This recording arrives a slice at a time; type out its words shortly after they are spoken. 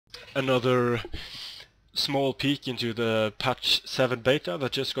another small peek into the patch 7 beta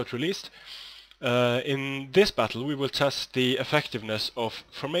that just got released. In this battle we will test the effectiveness of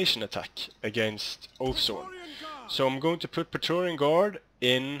formation attack against Oathsworn. So I'm going to put Praetorian Guard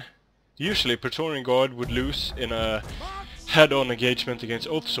in. Usually Praetorian Guard would lose in a head-on engagement against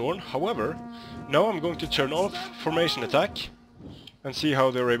Oathsworn. However, now I'm going to turn off formation attack and see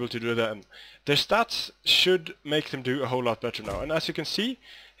how they're able to do that. Their stats should make them do a whole lot better now. And as you can see,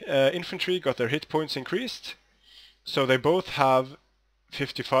 infantry got their hit points increased. So they both have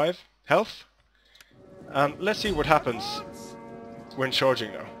 55 health. And let's see what happens when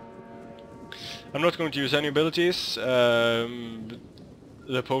charging now. I'm not going to use any abilities.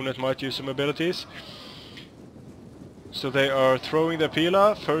 The opponent might use some abilities. So they are throwing their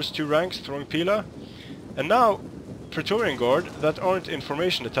Pila, first 2 ranks throwing Pila. And now Praetorian Guard that aren't in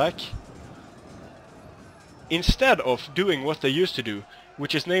formation attack, instead of doing what they used to do,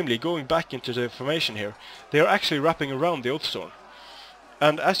 which is namely going back into the formation here, they are actually wrapping around the Oathsworn.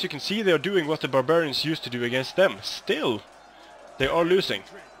 And as you can see, they are doing what the barbarians used to do against them. Still, they are losing.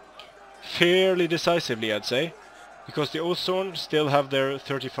 Fairly decisively, I'd say. Because the Oathsworn still have their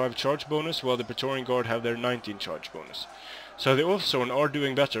 35 charge bonus, while the Praetorian Guard have their 19 charge bonus. So the Oathsworn are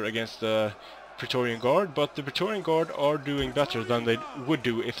doing better against the Praetorian Guard, but the Praetorian Guard are doing better than they would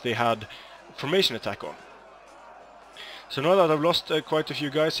do if they had formation attack on. So now that I've lost quite a few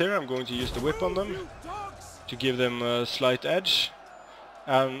guys here, I'm going to use the whip on them to give them a slight edge.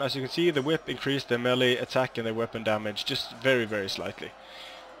 And as you can see, the whip increased their melee attack and their weapon damage just very, very slightly.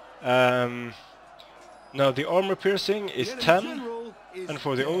 Now the armor piercing is 10, and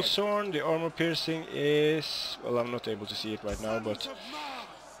for the Oathsworn the armor piercing is... well, I'm not able to see it right now, but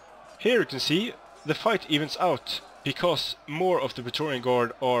here you can see the fight evens out because more of the Praetorian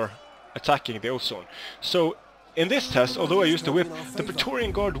Guard are attacking the Oathsworn. So in this test, although I used the whip, the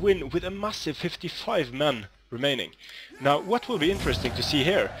Praetorian Guard win with a massive 55 men remaining. Now what will be interesting to see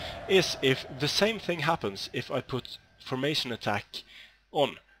here is if the same thing happens if I put formation attack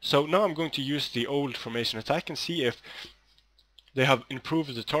on. So now I'm going to use the old formation attack and see if they have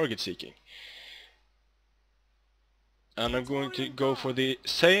improved the target seeking. And I'm going to go for the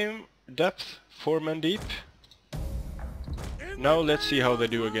same depth, 4 men deep. Now let's see how they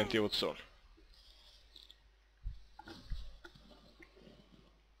do against the Oathsworn.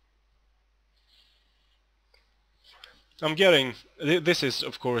 I'm getting, this is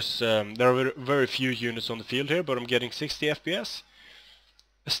of course, there are very few units on the field here, but I'm getting 60 FPS.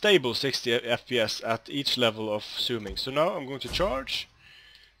 A stable 60 FPS at each level of zooming. So now I'm going to charge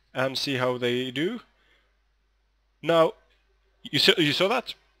and see how they do. Now, you saw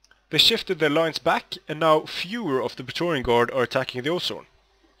that? They shifted their lines back, and now fewer of the Praetorian Guard are attacking the Oathsworn.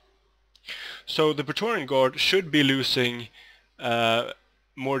 So the Praetorian Guard should be losing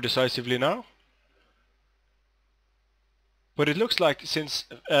more decisively now. But it looks like since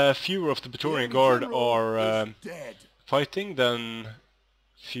fewer of the Praetorian Guard are fighting, then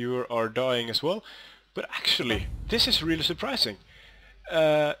fewer are dying as well. But actually, this is really surprising.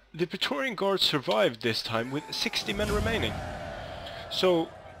 The Praetorian Guard survived this time with 60 men remaining. So,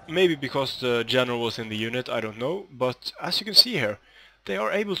 maybe because the general was in the unit, I don't know. But as you can see here, they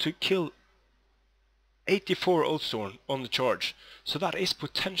are able to kill 84 Oathsworn on the charge. So that is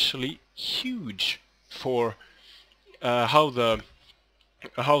potentially huge for how the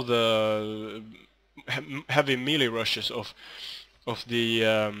heavy melee rushes of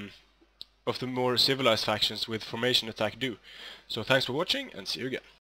the more civilized factions with formation attack do. So thanks for watching, and see you again.